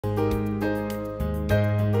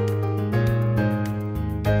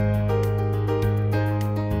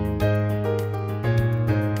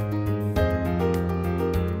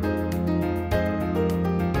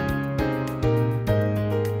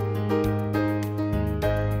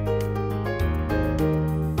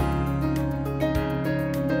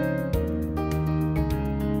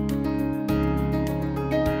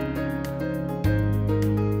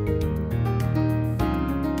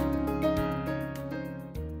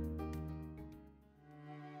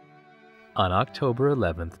On October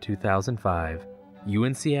 11, 2005,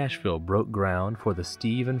 UNC Asheville broke ground for the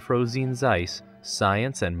Steve and Frosene Zeis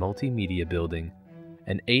Science and Multimedia Building,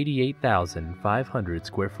 an 88,500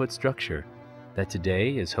 square foot structure that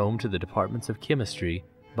today is home to the departments of Chemistry,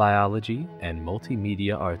 Biology, and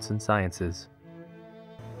Multimedia Arts and Sciences.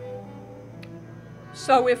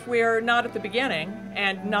 So if we're not at the beginning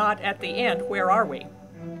and not at the end, where are we?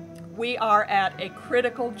 We are at a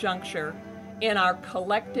critical juncture in our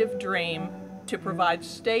collective dream to provide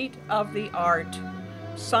state-of-the-art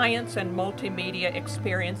science and multimedia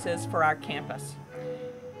experiences for our campus.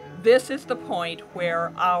 This is the point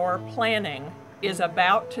where our planning is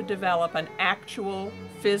about to develop an actual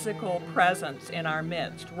physical presence in our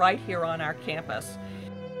midst, right here on our campus.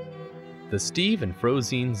 The Steve and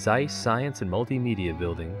Frosene Zeis Science and Multimedia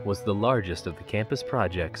Building was the largest of the campus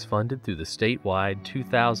projects funded through the statewide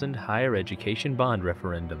 2000 Higher Education Bond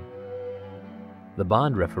Referendum. The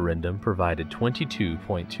bond referendum provided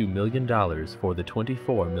 $22.2 million for the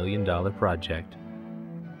 $24 million project.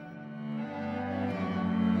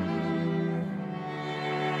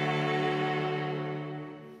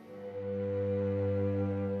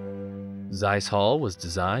 Zeis Hall was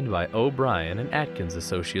designed by O'Brien and Atkins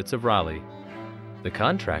Associates of Raleigh. The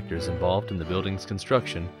contractors involved in the building's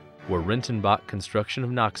construction were Rentenbach Construction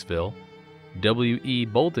of Knoxville, W.E.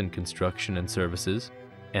 Bolden Construction and Services,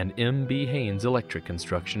 and M.B. Haynes Electric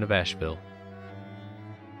Construction of Asheville.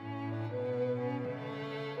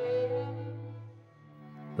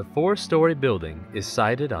 The four-story building is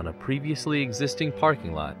sited on a previously existing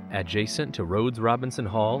parking lot adjacent to Rhodes Robinson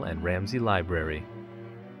Hall and Ramsey Library.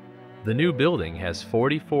 The new building has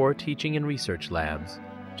 44 teaching and research labs,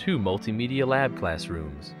 2 multimedia lab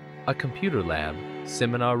classrooms, a computer lab,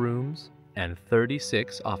 seminar rooms, and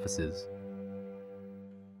 36 offices.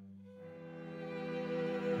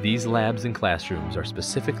 These labs and classrooms are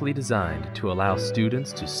specifically designed to allow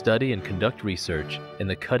students to study and conduct research in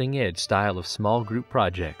the cutting-edge style of small group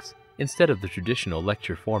projects instead of the traditional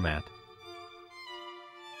lecture format.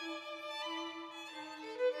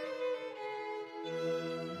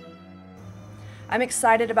 I'm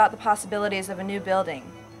excited about the possibilities of a new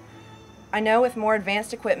building. I know with more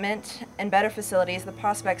advanced equipment and better facilities, the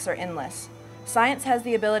prospects are endless. Science has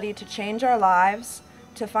the ability to change our lives,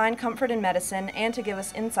 to find comfort in medicine, and to give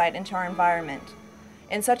us insight into our environment.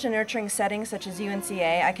 In such a nurturing setting such as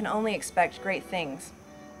UNCA, I can only expect great things.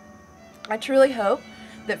 I truly hope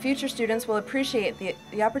that future students will appreciate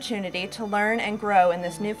the opportunity to learn and grow in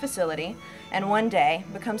this new facility and one day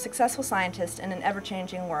become successful scientists in an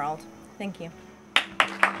ever-changing world. Thank you.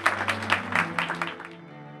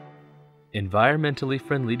 Environmentally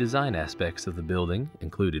friendly design aspects of the building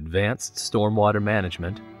include advanced stormwater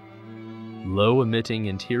management, low-emitting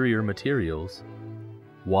interior materials,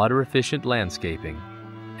 water-efficient landscaping,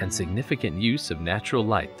 and significant use of natural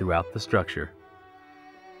light throughout the structure.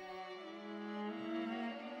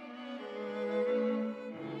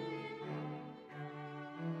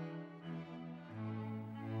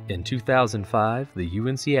 In 2005, the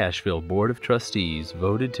UNC Asheville Board of Trustees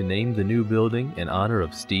voted to name the new building in honor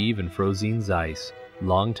of Steve and Frosene Zeis,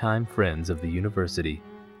 longtime friends of the university.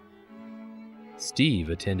 Steve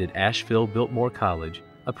attended Asheville Biltmore College,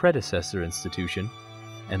 a predecessor institution,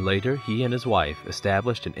 and later he and his wife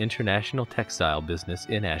established an international textile business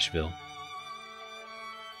in Asheville.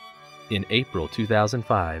 In April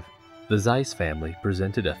 2005, the Zeis family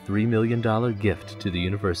presented a $3 million gift to the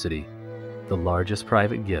university, the largest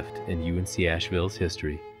private gift in UNC Asheville's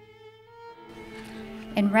history.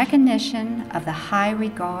 In recognition of the high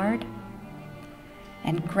regard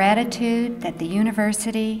and gratitude that the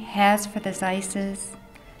university has for the Zeises,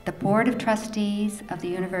 the Board of Trustees of the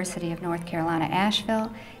University of North Carolina,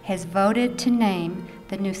 Asheville has voted to name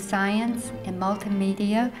the new Science and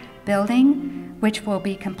Multimedia Building, which will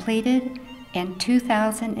be completed in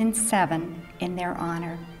 2007 in their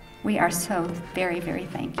honor. We are so very, very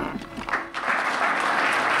thankful.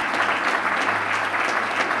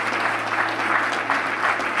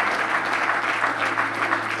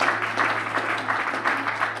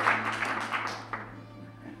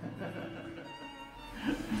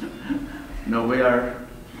 No, we are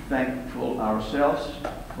thankful ourselves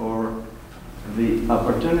for the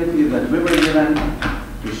opportunity that we were given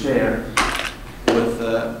to share with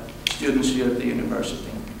students here at the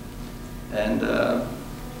university. And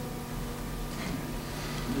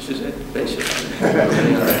this is it, basically.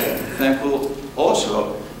 We are thankful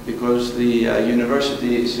also because the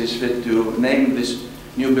university sees fit to name this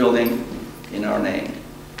new building in our name.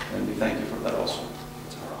 And we thank you for that also.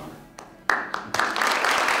 It's our honor.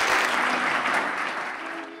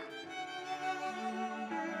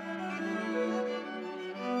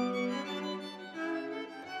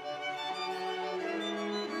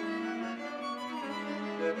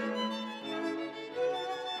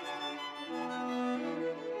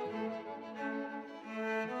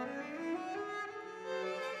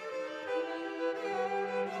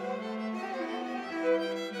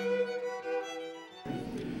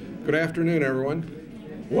 Good afternoon,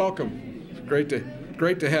 everyone. Welcome. It's great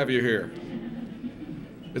to have you here.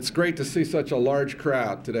 It's great to see such a large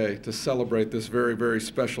crowd today to celebrate this very, very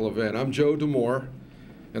special event. I'm Joe Damore,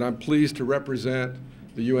 and I'm pleased to represent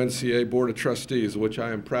the UNCA Board of Trustees, which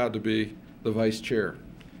I am proud to be the Vice Chair.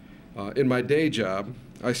 In my day job,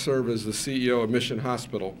 I serve as the CEO of Mission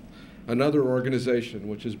Hospital, another organization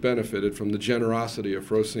which has benefited from the generosity of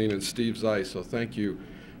Frosene and Steve Zeis. So thank you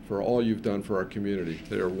for all you've done for our community.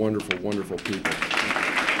 They are wonderful, wonderful people.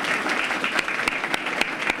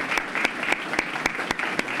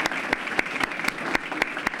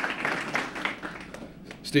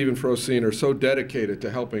 Steve and Frosene are so dedicated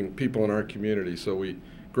to helping people in our community, so we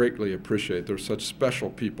greatly appreciate. They're such special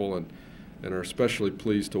people, and are especially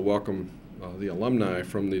pleased to welcome the alumni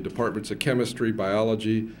from the departments of chemistry,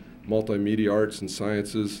 biology, multimedia arts and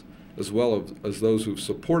sciences, as well as those who've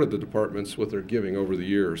supported the departments with their giving over the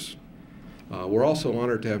years. We're also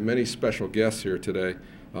honored to have many special guests here today,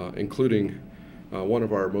 including one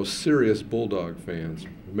of our most serious Bulldog fans,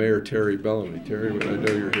 Mayor Terry Bellamy. Terry, I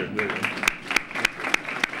know you're here. There you go.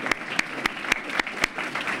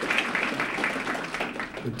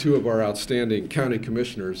 And two of our outstanding county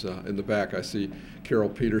commissioners in the back. I see Carol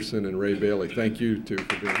Peterson and Ray Bailey. Thank you two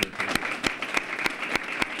for being here.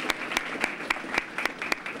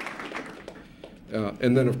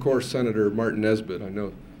 And then, of course, Senator Martin Nesbitt. I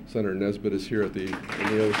know Senator Nesbitt is here on the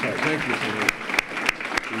other side. Thank you,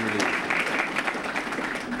 Senator.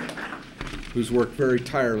 Who's worked very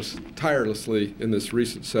tirelessly in this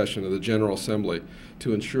recent session of the General Assembly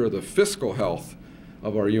to ensure the fiscal health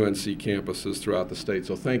of our UNC campuses throughout the state.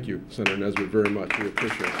 So thank you, Senator Nesbitt, very much. We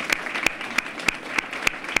appreciate it.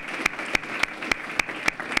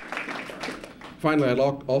 Finally, I'd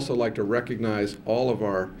also like to recognize all of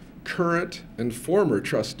our current and former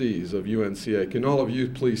trustees of UNCA. Can all of you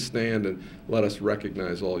please stand and let us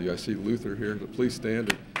recognize all of you? I see Luther here. Please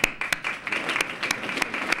stand.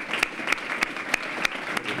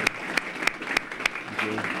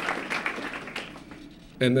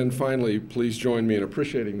 And then finally, please join me in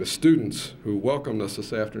appreciating the students who welcomed us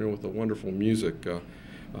this afternoon with the wonderful music.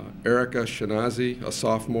 Erica Shinazi, a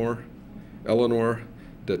sophomore, Eleanor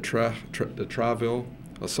DeTraville,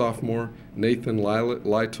 a sophomore, Nathan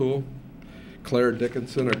Lytool, Claire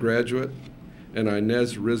Dickinson, a graduate, and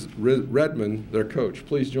Inez Redmond, their coach.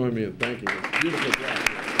 Please join me in thanking them. Beautiful job.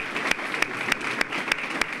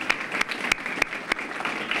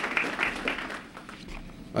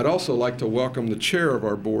 I'd also like to welcome the chair of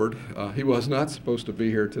our board. He was not supposed to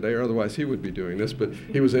be here today, or otherwise he would be doing this, but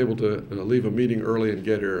he was able to leave a meeting early and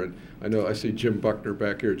get here. And I see Jim Buckner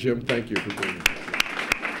back here. Jim, thank you for being here.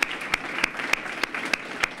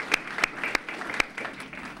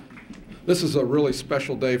 This is a really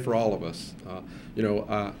special day for all of us.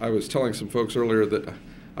 I was telling some folks earlier that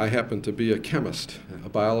I happen to be a chemist, a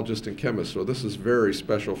biologist and chemist, so this is very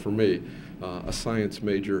special for me, a science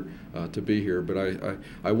major to be here. But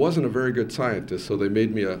I wasn't a very good scientist, so they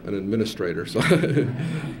made me an administrator. So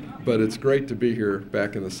but it's great to be here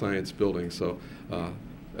back in the science building. So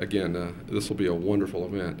again, this will be a wonderful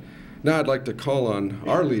event. Now I'd like to call on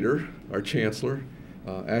our leader, our chancellor,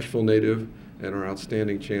 Asheville native, and our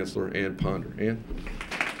outstanding chancellor, Ann Ponder. Ann?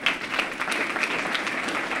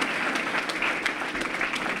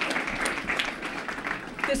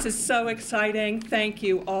 This is so exciting. Thank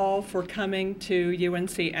you all for coming to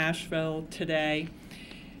UNC Asheville today.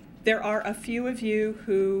 There are a few of you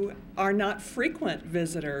who are not frequent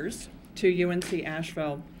visitors to UNC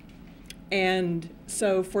Asheville. And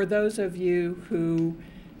so for those of you who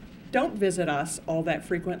don't visit us all that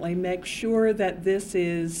frequently, make sure that this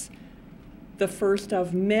is the first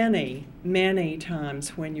of many, many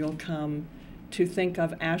times when you'll come to think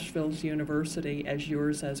of Asheville's University as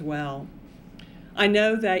yours as well. I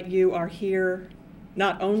know that you are here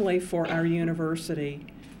not only for our university,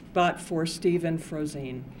 but for Steve and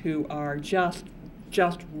Frosene, who are just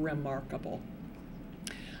remarkable.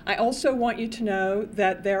 I also want you to know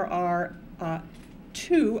that there are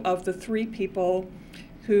two of the three people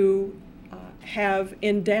who have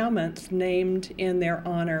endowments named in their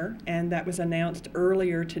honor, and that was announced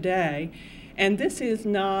earlier today. And this is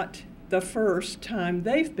not the first time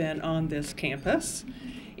they've been on this campus.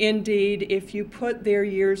 Indeed, if you put their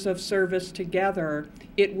years of service together,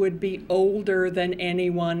 it would be older than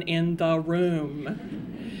anyone in the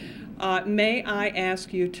room. May I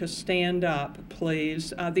ask you to stand up,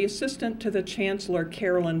 please? The Assistant to the Chancellor,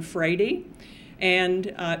 Carolyn Frady, and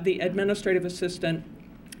the Administrative Assistant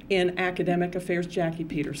in Academic Affairs, Jackie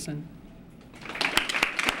Peterson.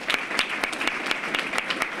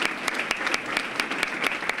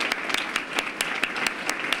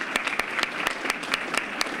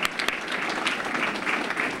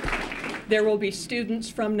 There will be students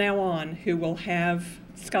from now on who will have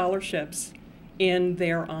scholarships in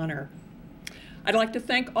their honor. I'd like to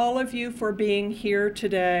thank all of you for being here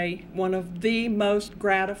today, one of the most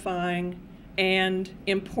gratifying and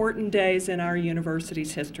important days in our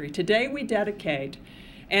university's history. Today we dedicate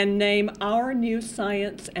and name our new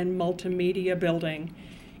Science and Multimedia building.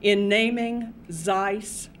 In naming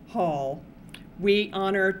Zeis Hall, we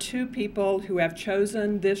honor two people who have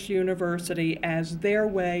chosen this university as their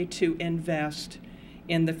way to invest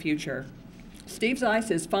in the future. Steve Zeis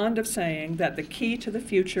is fond of saying that the key to the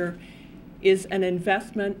future is an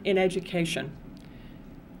investment in education.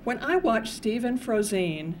 When I watch Steve and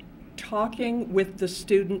Frosene talking with the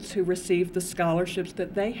students who receive the scholarships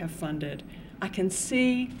that they have funded, I can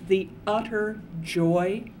see the utter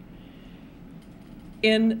joy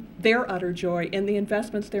in the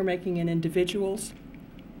investments they're making in individuals.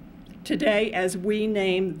 Today, as we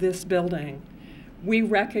name this building, we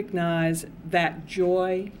recognize that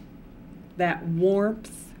joy, that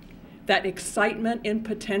warmth, that excitement in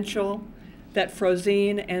potential that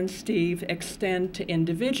Frosene and Steve extend to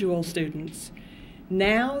individual students.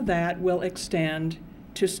 Now that will extend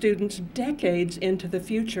to students decades into the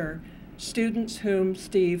future, students whom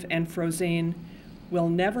Steve and Frosene will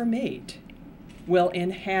never meet, will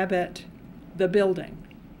inhabit the building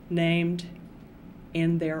named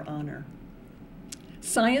in their honor.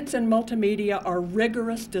 Science and multimedia are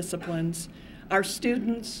rigorous disciplines. Our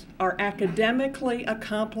students are academically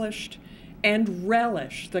accomplished and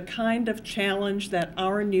relish the kind of challenge that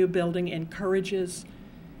our new building encourages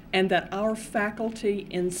and that our faculty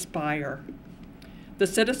inspire. The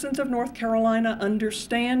citizens of North Carolina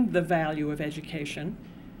understand the value of education.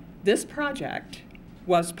 This project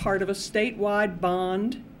was part of a statewide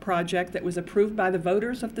bond project that was approved by the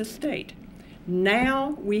voters of the state.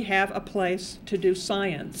 Now we have a place to do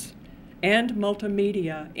science and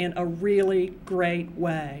multimedia in a really great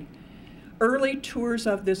way. Early tours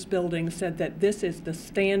of this building said that this is the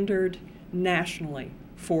standard nationally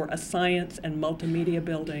for a science and multimedia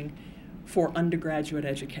building for undergraduate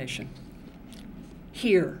education.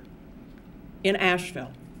 Here in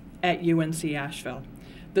Asheville, at UNC Asheville,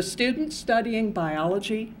 the students studying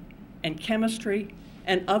biology and chemistry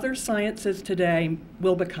and other sciences today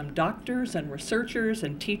will become doctors and researchers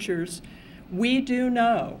and teachers. We do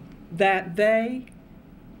know that they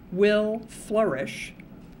will flourish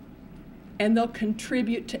and they'll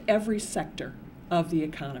contribute to every sector of the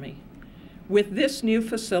economy. With this new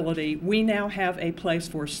facility, we now have a place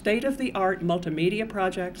for state-of-the-art multimedia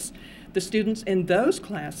projects. The students in those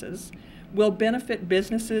classes will benefit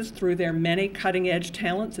businesses through their many cutting-edge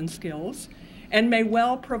talents and skills, and may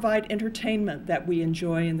well provide entertainment that we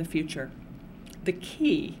enjoy in the future. The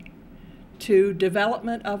key to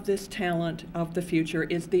development of this talent of the future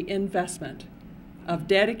is the investment of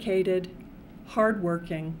dedicated,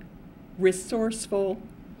 hardworking, resourceful,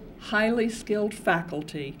 highly skilled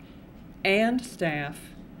faculty and staff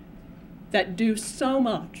that do so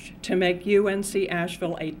much to make UNC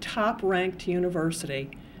Asheville a top-ranked university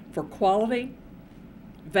for quality,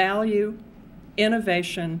 value,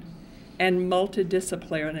 innovation, and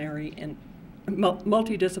multidisciplinary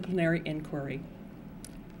inquiry.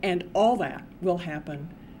 And all that will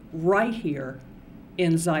happen right here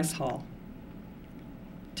in Zeis Hall.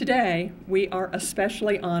 Today, we are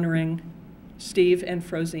especially honoring Steve and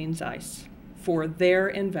Frosene Zeis for their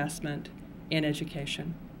investment in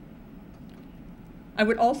education. I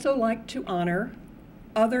would also like to honor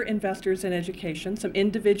other investors in education, some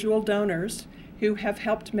individual donors who have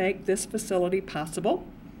helped make this facility possible.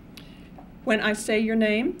 When I say your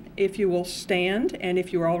name, if you will stand, and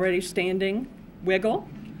if you are already standing, wiggle.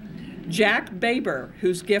 Jack Baber,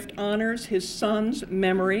 whose gift honors his son's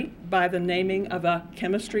memory by the naming of a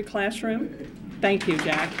chemistry classroom. Thank you,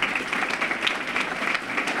 Jack.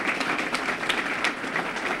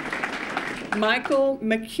 Michael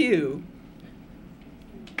McHugh.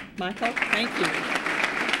 Michael, thank you.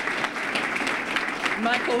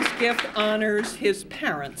 Michael's gift honors his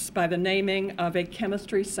parents by the naming of a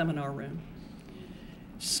chemistry seminar room.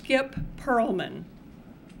 Skip Perlman.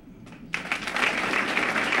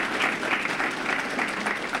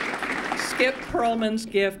 Skip Perlman's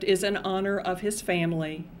gift is in honor of his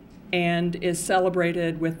family and is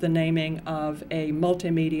celebrated with the naming of a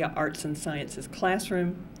multimedia arts and sciences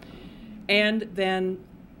classroom. And then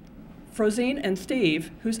Frosene and Steve,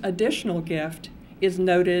 whose additional gift is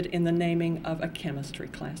noted in the naming of a chemistry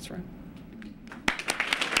classroom.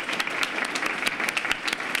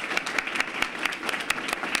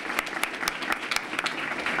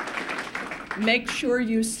 Make sure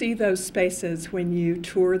you see those spaces when you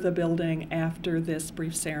tour the building after this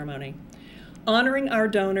brief ceremony. Honoring our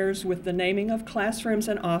donors with the naming of classrooms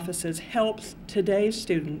and offices helps today's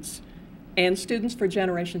students and students for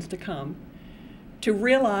generations to come to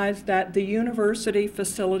realize that the university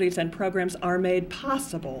facilities and programs are made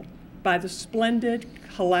possible by the splendid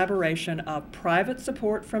collaboration of private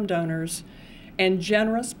support from donors and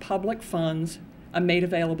generous public funds made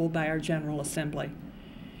available by our General Assembly.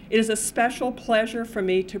 It is a special pleasure for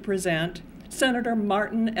me to present Senator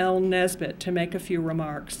Martin L. Nesbitt to make a few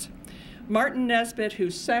remarks. Martin Nesbitt, who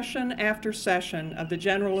session after session of the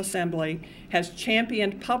General Assembly has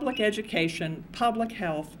championed public education, public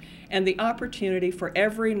health, and the opportunity for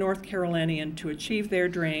every North Carolinian to achieve their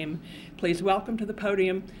dream. Please welcome to the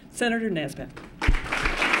podium Senator Nesbitt.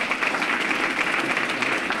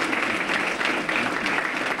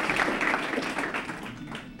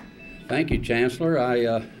 Thank you, Chancellor.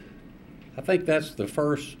 I think that's the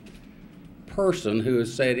first person who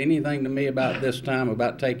has said anything to me about this time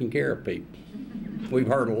about taking care of people. We've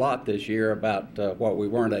heard a lot this year about what we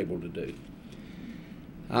weren't able to do.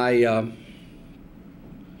 I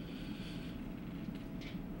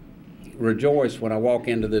rejoice when I walk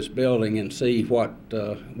into this building and see what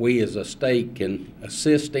we as a state can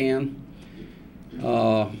assist in.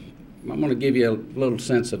 I'm going to give you a little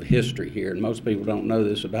sense of history here, and most people don't know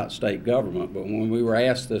this about state government, but when we were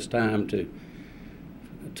asked this time to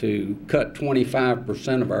cut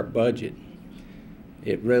 25% of our budget,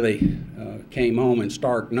 it really came home in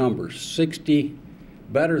stark numbers.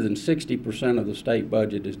 Better than 60% of the state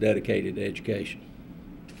budget is dedicated to education.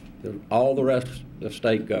 All the rest of the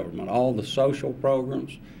state government, all the social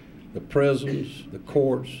programs, the prisons, the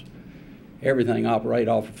courts, everything operate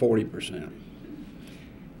off of 40%.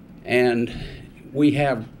 And we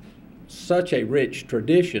have such a rich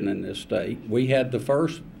tradition in this state. We had the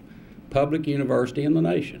first public university in the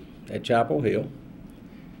nation at Chapel Hill.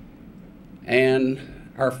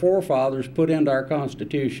 And our forefathers put into our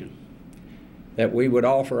Constitution that we would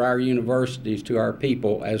offer our universities to our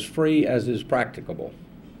people as free as is practicable.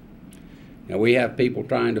 Now, we have people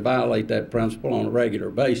trying to violate that principle on a regular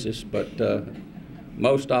basis, but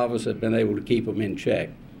most of us have been able to keep them in check.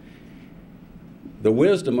 The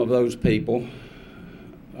wisdom of those people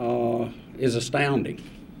is astounding.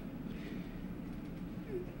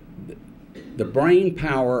 The brain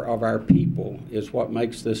power of our people is what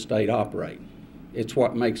makes this state operate. It's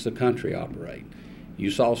what makes the country operate.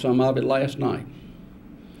 You saw some of it last night.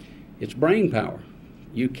 It's brain power.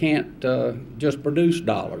 You can't just produce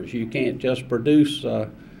dollars. You can't just produce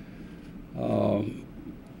the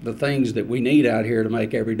things that we need out here to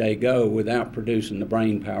make every day go without producing the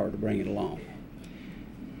brain power to bring it along.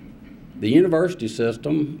 The university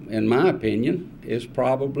system, in my opinion, is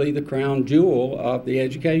probably the crown jewel of the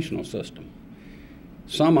educational system.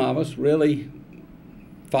 Some of us really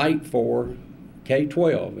fight for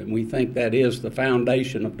K-12, and we think that is the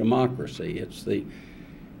foundation of democracy. It's the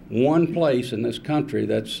one place in this country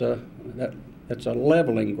that's a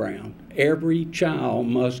leveling ground. Every child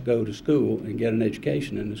must go to school and get an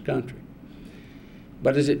education in this country.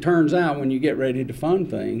 But as it turns out, when you get ready to fund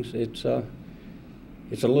things, it's a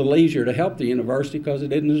little easier to help the university because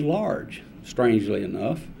it isn't as large, strangely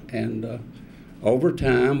enough. And over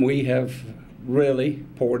time, we have really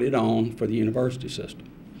poured it on for the university system.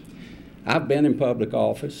 I've been in public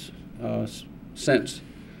office since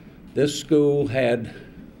this school had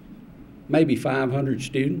maybe 500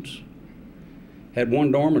 students, had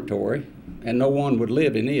one dormitory, and no one would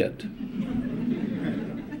live in it.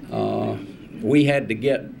 We had to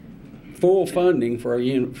get full funding for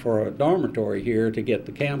a dormitory here to get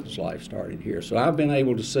the campus life started here. So I've been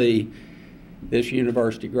able to see this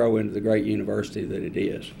university grow into the great university that it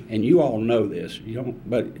is. And you all know this,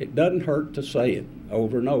 but it doesn't hurt to say it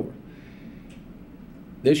over and over.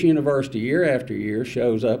 This university, year after year,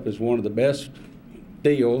 shows up as one of the best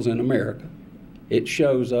deals in America. It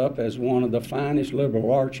shows up as one of the finest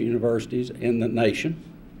liberal arts universities in the nation.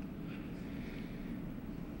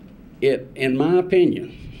 It, in my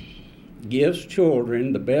opinion, gives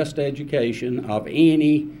children the best education of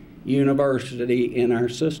any university in our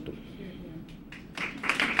system.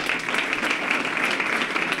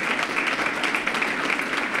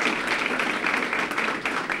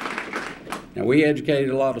 Now, we educated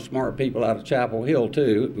a lot of smart people out of Chapel Hill,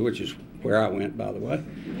 too, which is where I went, by the way.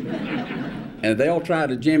 And they'll try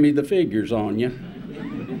to jimmy the figures on you.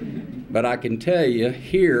 But I can tell you,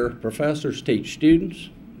 here, professors teach students,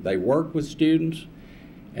 they work with students,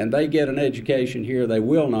 and they get an education here they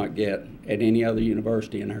will not get at any other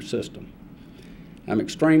university in our system. I'm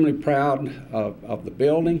extremely proud of the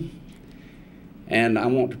building, And I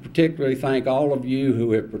want to particularly thank all of you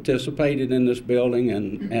who have participated in this building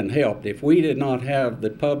and helped. If we did not have the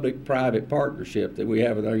public-private partnership that we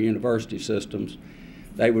have with our university systems,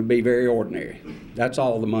 they would be very ordinary. That's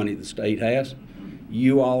all the money the state has.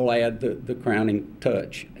 You all add the crowning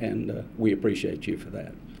touch, and we appreciate you for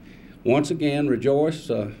that. Once again, rejoice.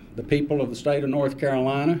 The people of the state of North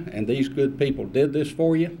Carolina and these good people did this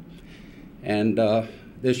for you, and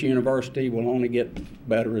this university will only get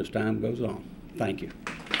better as time goes on. Thank you.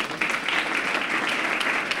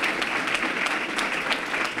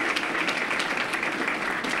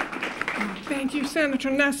 Thank you, Senator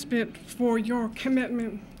Nesbitt, for your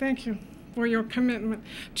commitment. Thank you for your commitment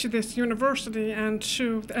to this university and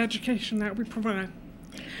to the education that we provide.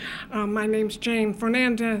 My name's Jane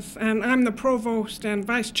Fernandes, and I'm the Provost and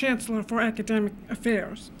Vice Chancellor for Academic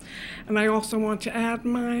Affairs. And I also want to add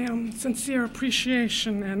my sincere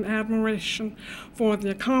appreciation and admiration for the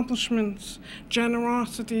accomplishments,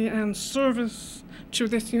 generosity, and service to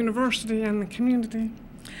this university and the community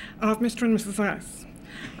of Mr. and Mrs. Zeis.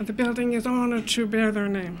 The building is honored to bear their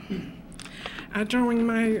name. During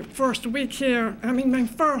my first week here, my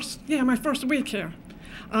first week here,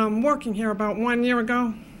 working here about 1 year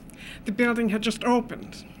ago, the building had just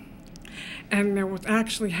opened. And there was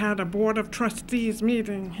actually had a Board of Trustees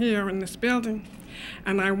meeting here in this building.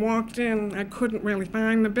 And I walked in, I couldn't really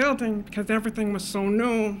find the building because everything was so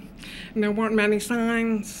new. And there weren't many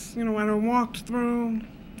signs, when I walked through.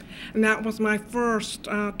 And that was my first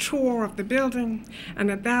tour of the building.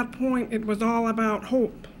 And at that point, it was all about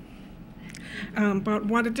hope. But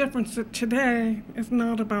what a difference that today is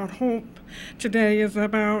not about hope. Today is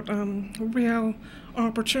about real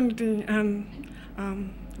opportunity and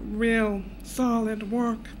real solid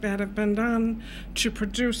work that have been done to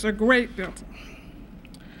produce a great building.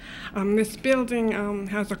 This building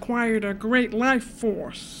has acquired a great life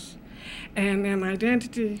force and an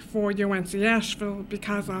identity for UNC Asheville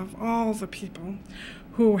because of all the people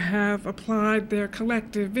who have applied their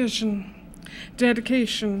collective vision,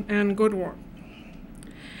 dedication, and good work.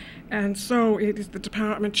 And so it is the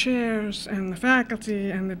department chairs and the faculty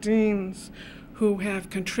and the deans who have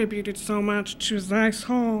contributed so much to Zeis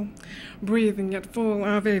Hall, breathing it full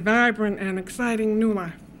of a vibrant and exciting new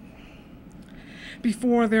life.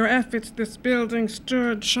 Before their efforts, this building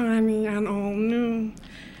stood shiny and all new,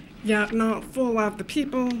 yet not full of the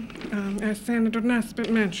people, as Senator Nesbitt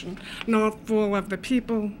mentioned, not full of the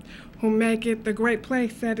people who make it the great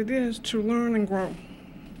place that it is to learn and grow.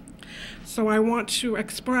 So I want to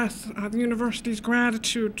express the university's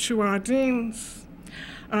gratitude to our deans,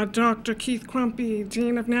 Dr. Keith Crumpy,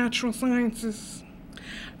 Dean of Natural Sciences,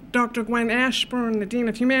 Dr. Gwen Ashburn, the Dean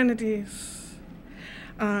of Humanities,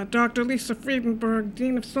 Dr. Lisa Friedenberg,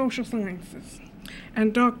 Dean of Social Sciences,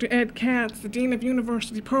 and Dr. Ed Katz, the Dean of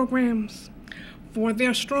University Programs, for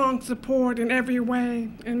their strong support in every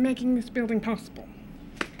way in making this building possible.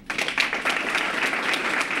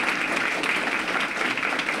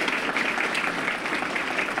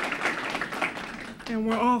 And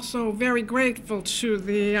we're also very grateful to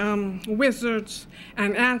the wizards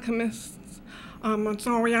and alchemists. I'm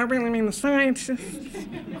sorry, I really mean the scientists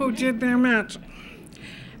who did their magic.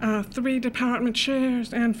 3 department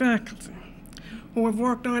chairs and faculty who have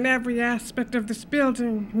worked on every aspect of this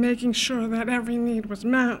building, making sure that every need was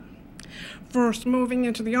met. First moving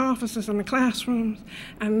into the offices and the classrooms,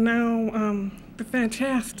 and now the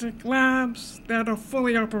fantastic labs that are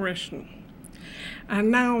fully operational. And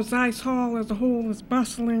now Zeis Hall as a whole is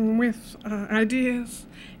bustling with ideas,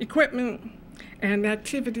 equipment, and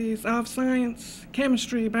activities of science,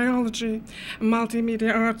 chemistry, biology, and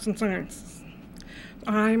multimedia arts and sciences.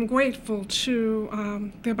 I'm grateful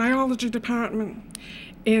to the biology department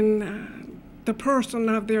in the person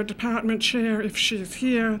of their department chair, if she's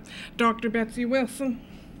here, Dr. Betsy Wilson.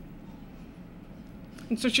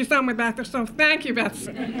 And so she's somewhere back there, so thank you,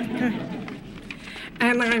 Betsy. Okay.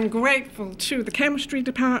 And I'm grateful to the chemistry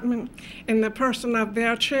department in the person of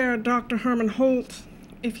their chair, Dr. Herman Holt,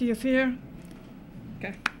 if he is here.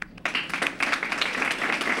 Okay.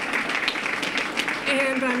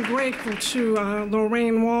 And I'm grateful to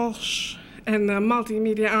Lorraine Walsh and the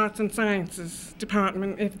Multimedia Arts and Sciences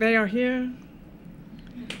department, if they are here.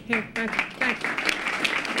 Here, thank you. Thank you.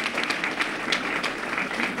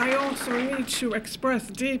 I also need to express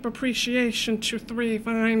deep appreciation to 3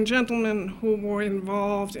 fine gentlemen who were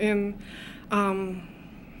involved in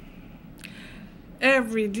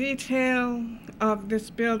every detail of this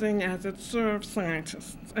building as it serves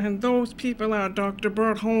scientists. And those people are Dr.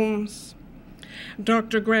 Bert Holmes,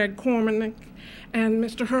 Dr. Greg Cormanick, and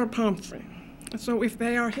Mr. Herb Pumphrey. So if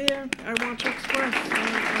they are here, I want to express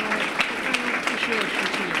appreciation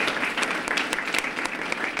to you.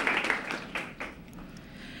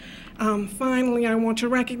 Finally, I want to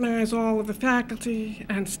recognize all of the faculty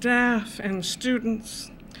and staff and students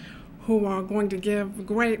who are going to give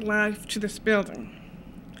great life to this building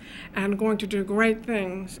and going to do great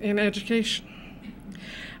things in education.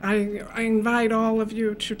 I invite all of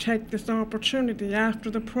you to take this opportunity after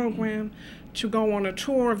the program to go on a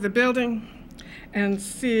tour of the building and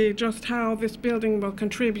see just how this building will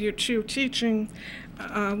contribute to teaching,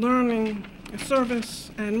 learning, service,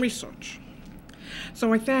 and research.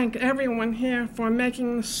 So I thank everyone here for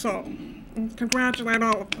making this so, and congratulate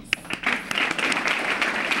all of us.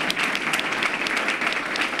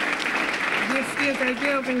 This is a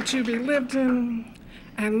building to be lived in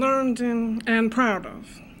and learned in and proud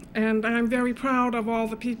of. And I'm very proud of all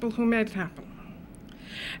the people who made it happen.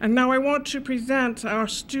 And now I want to present our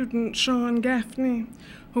student, Sean Gaffney,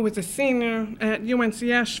 who is a senior at UNC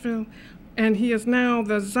Asheville, and he is now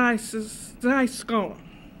the Zeis Scholar.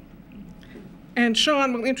 And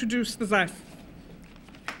Sean will introduce the Zeis.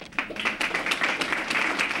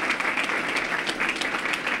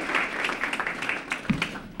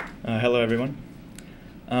 Hello, everyone.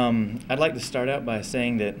 I'd like to start out by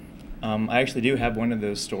saying that I actually do have one of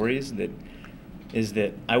those stories that is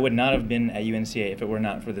that I would not have been at UNCA if it were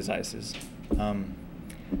not for the Zeises.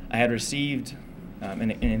 I had received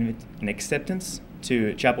an acceptance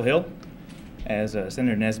to Chapel Hill, as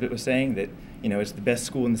Senator Nesbitt was saying, that it's the best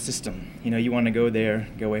school in the system. You want to go there,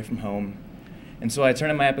 go away from home. And so I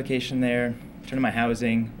turned in my application there, turned in my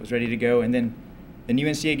housing, was ready to go, and then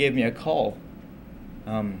UNCA gave me a call.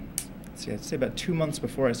 I'd say about 2 months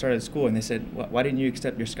before I started school, and they said, why didn't you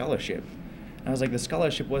accept your scholarship? And I was like, the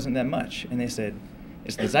scholarship wasn't that much. And they said,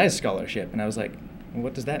 it's the Zeis scholarship. And I was like, well,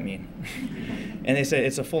 what does that mean? And they said,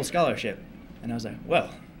 it's a full scholarship. And I was like,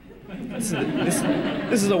 well, this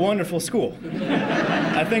is a wonderful school.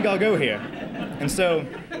 I think I'll go here. And so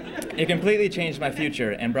it completely changed my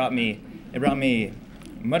future and it brought me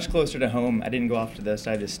much closer to home. I didn't go off to the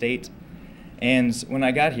side of the state. And when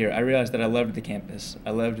I got here, I realized that I loved the campus.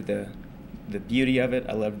 I loved the beauty of it.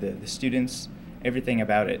 I loved the students, everything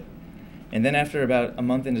about it. And then after about a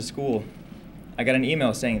month into school, I got an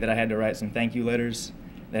email saying that I had to write some thank you letters,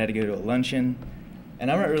 that I had to go to a luncheon. And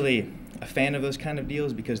I'm not really a fan of those kind of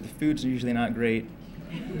deals because the food's usually not great.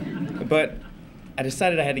 But I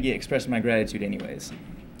decided I had to express my gratitude anyways.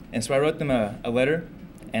 And so I wrote them a letter,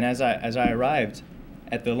 and as I arrived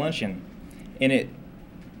at the luncheon, then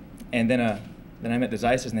I met the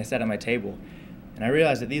Zeises, and they sat at my table. And I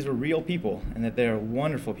realized that these were real people, and that they're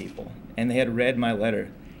wonderful people. And they had read my letter,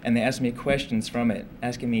 and they asked me questions from it,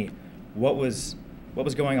 asking me what was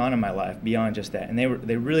going on in my life beyond just that. And they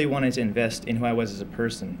really wanted to invest in who I was as a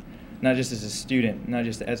person, not just as a student, not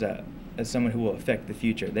just as someone who will affect the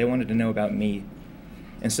future. They wanted to know about me.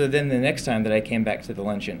 And so then the next time that I came back to the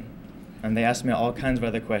luncheon, and they asked me all kinds of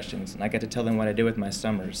other questions, and I got to tell them what I did with my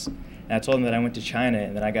summers. And I told them that I went to China,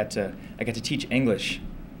 and that I got to teach English,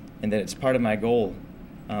 and that it's part of my goal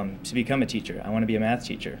to become a teacher. I want to be a math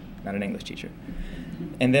teacher, not an English teacher.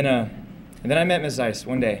 And then I met Ms. Zeis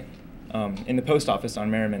one day in the post office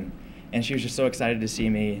on Merriman, and she was just so excited to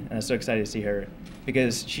see me, and I was so excited to see her,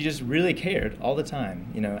 because she just really cared all the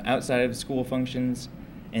time, outside of school functions,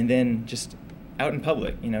 and then just out in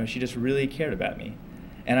public. She just really cared about me.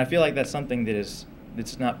 And I feel like that's something that's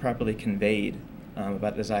not properly conveyed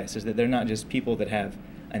about the Zeis, is that they're not just people that have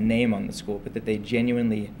a name on the school, but that they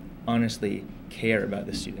genuinely, honestly care about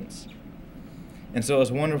the students. And so it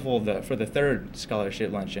was wonderful for the third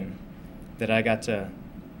scholarship luncheon that I got to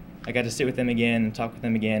sit with them again and talk with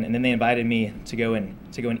them again, and then they invited me to go and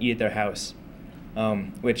eat at their house,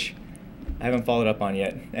 which I haven't followed up on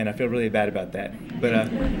yet, and I feel really bad about that. But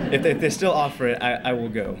if they still offer it, I will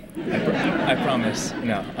go. I promise.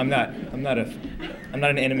 No, I'm not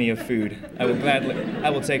an enemy of food. I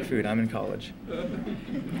will take food. I'm in college.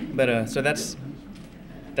 But so that's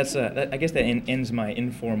I guess that ends my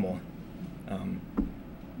informal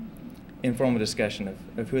discussion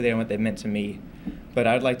of who they are and what they meant to me. But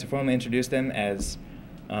I'd like to formally introduce them as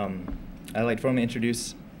Mr.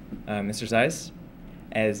 Zeis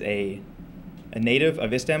as a native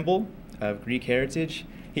of Istanbul, of Greek heritage.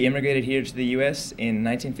 He immigrated here to the U.S. in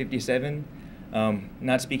 1957,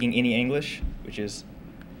 not speaking any English, which is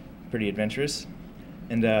pretty adventurous.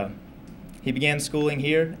 And he began schooling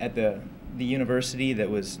here at the university that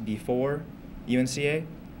was before UNCA,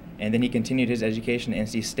 and then he continued his education at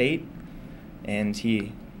NC State, and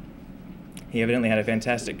he evidently had a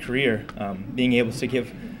fantastic career, being able to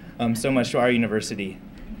give so much to our university,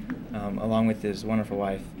 along with his wonderful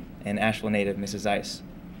wife and Asheville native, Mrs. Zeis.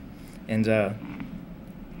 And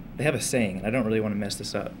they have a saying, and I don't really want to mess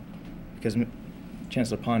this up, because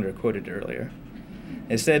Chancellor Ponder quoted it earlier.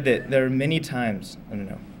 It said that there are many times, I don't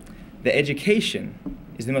know, that education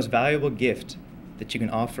is the most valuable gift that you can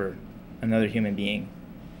offer another human being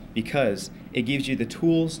because it gives you the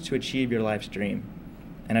tools to achieve your life's dream.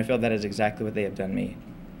 And I feel that is exactly what they have done me,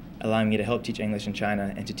 allowing me to help teach English in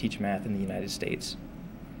China and to teach math in the United States.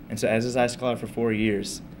 And so as a Zeis Scholar for 4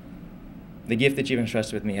 years, the gift that you've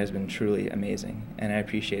entrusted with me has been truly amazing, and I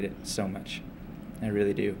appreciate it so much. I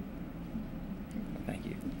really do. Thank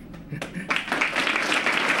you.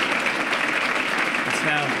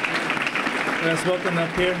 Now, let's welcome up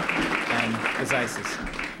here the Zeises.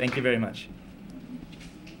 Thank you very much.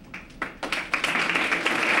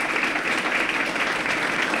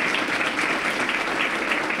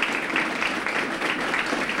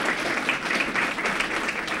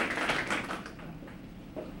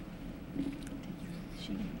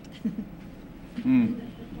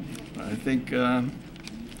 I think,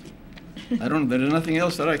 there is nothing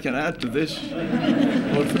else that I can add to this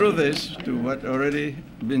or through this to what already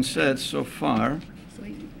been said so far.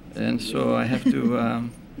 And so I have to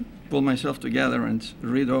pull myself together and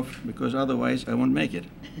read off because otherwise I won't make it.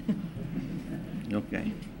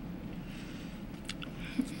 Okay.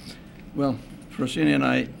 Well, Frosene and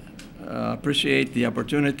I appreciate the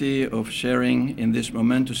opportunity of sharing in this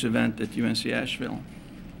momentous event at UNC Asheville.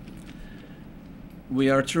 We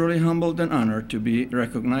are truly humbled and honored to be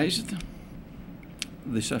recognized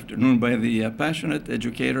this afternoon by the passionate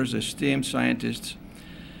educators, esteemed scientists,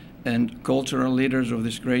 and cultural leaders of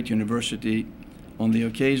this great university on the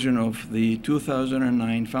occasion of the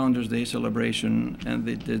 2009 Founders Day celebration and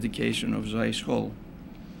the dedication of Zeis Hall.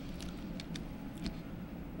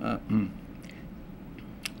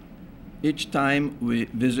 Each time we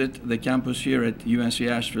visit the campus here at UNC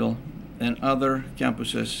Asheville and other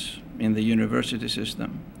campuses in the university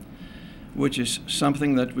system, which is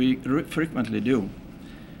something that we frequently do,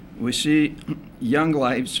 we see young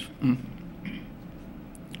lives.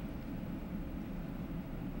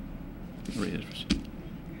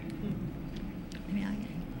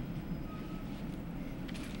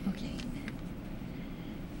 Okay.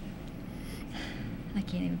 I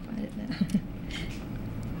can't even find it now.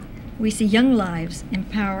 We see young lives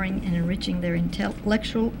empowering and enriching their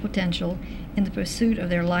intellectual potential in the pursuit of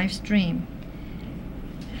their life's dream.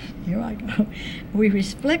 Here I go. We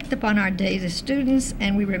reflect upon our days as students,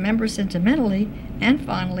 and we remember sentimentally and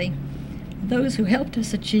fondly those who helped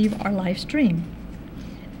us achieve our life's dream.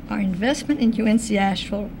 Our investment in UNC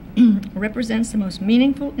Asheville represents the most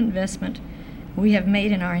meaningful investment we have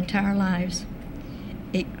made in our entire lives.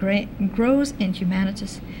 It grows in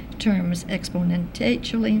humanities terms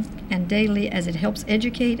exponentially and daily as it helps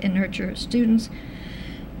educate and nurture students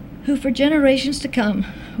who for generations to come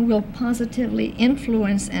will positively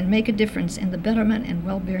influence and make a difference in the betterment and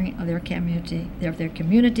well-being of their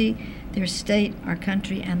community, their state, our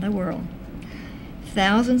country, and the world.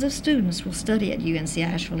 Thousands of students will study at UNC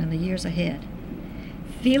Asheville in the years ahead.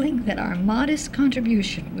 Feeling that our modest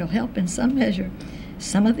contribution will help in some measure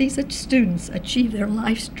some of these students achieve their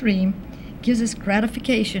life's dream gives us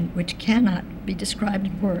gratification which cannot be described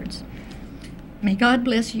in words. May God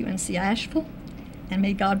bless UNC Asheville, and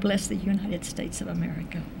may God bless the United States of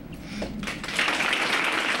America.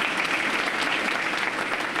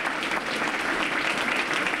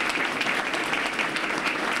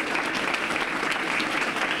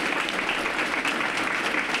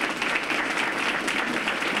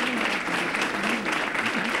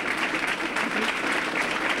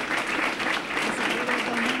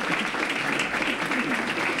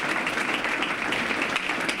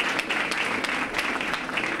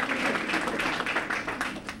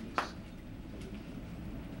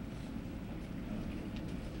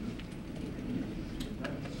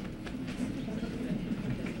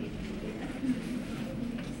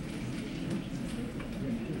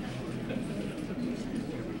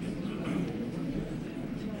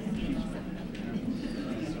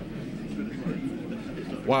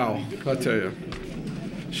 Wow, I tell you,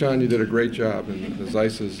 Sean, you did a great job, and the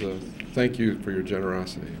Zeises, thank you for your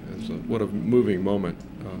generosity. What a moving moment,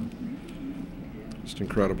 just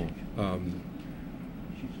incredible.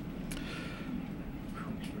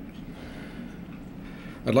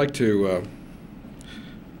 I'd like to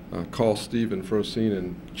call Steve and Frosene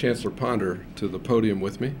and Chancellor Ponder to the podium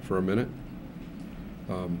with me for a minute.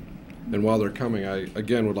 And while they're coming, I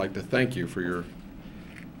again would like to thank you for your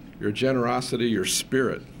generosity, your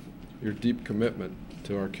spirit, your deep commitment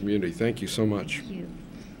to our community. Thank you so much. Thank you.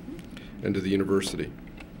 And to the university.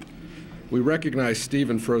 We recognize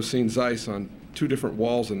Steve and Frosene Zeis on two different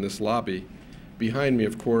walls in this lobby. Behind me,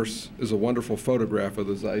 of course, is a wonderful photograph of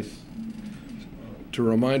the Zeis to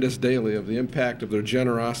remind us daily of the impact of their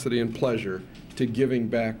generosity and pleasure to giving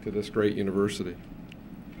back to this great university.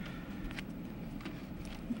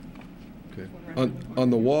 Okay. On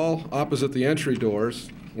the wall opposite the entry doors,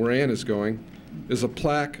 where Ann is going, is a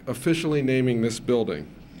plaque officially naming this building.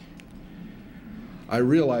 I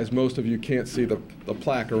realize most of you can't see the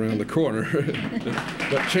plaque around the corner,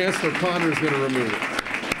 but Chancellor Ponder is going to remove it.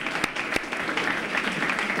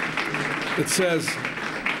 It says,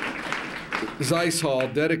 Zeis Hall,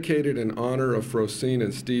 dedicated in honor of Frosene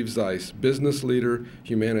and Steve Zeis, business leader,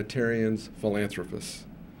 humanitarians, philanthropists.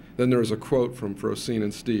 Then there's a quote from Frosene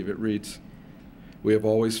and Steve. It reads, "We have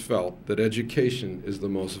always felt that education is the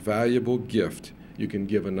most valuable gift you can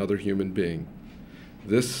give another human being.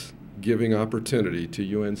 This giving opportunity to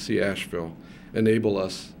UNC Asheville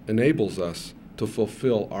enables us to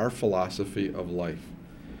fulfill our philosophy of life."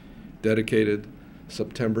 Dedicated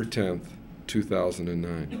September 10th,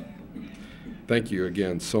 2009. Thank you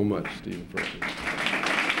again so much, Steve.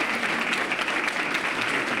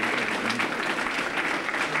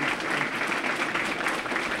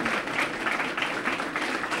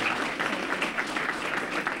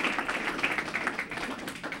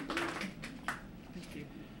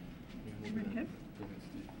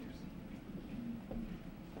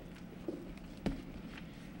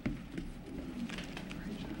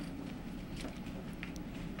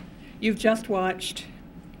 You've just watched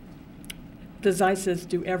the Zeises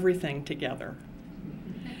do everything together.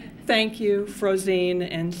 Thank you, Frosene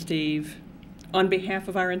and Steve, on behalf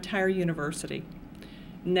of our entire university,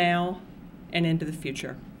 now and into the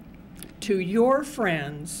future. To your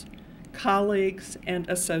friends, colleagues, and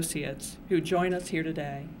associates who join us here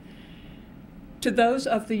today, to those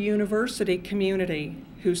of the university community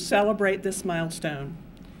who celebrate this milestone,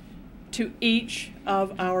 to each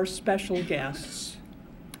of our special guests,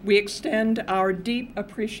 we extend our deep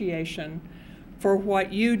appreciation for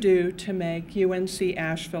what you do to make UNC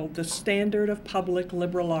Asheville the standard of public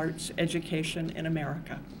liberal arts education in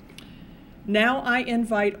America. Now I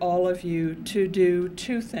invite all of you to do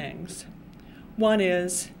two things. One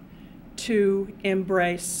is to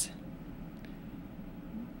embrace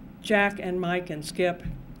Jack and Mike and Skip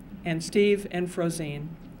and Steve and Frosene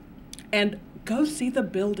and go see the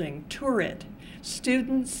building, tour it.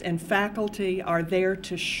 Students and faculty are there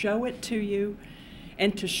to show it to you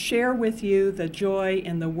and to share with you the joy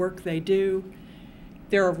in the work they do.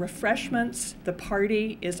 There are refreshments. The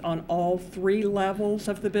party is on all 3 levels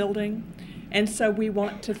of the building. And so we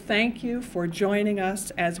want to thank you for joining us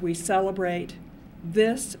as we celebrate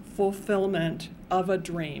this fulfillment of a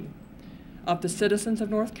dream of the citizens of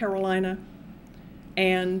North Carolina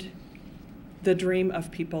and the dream of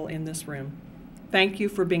people in this room. Thank you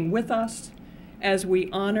for being with us as we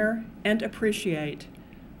honor and appreciate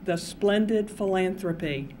the splendid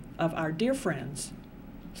philanthropy of our dear friends,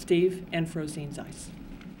 Steve and Frosene Zeis.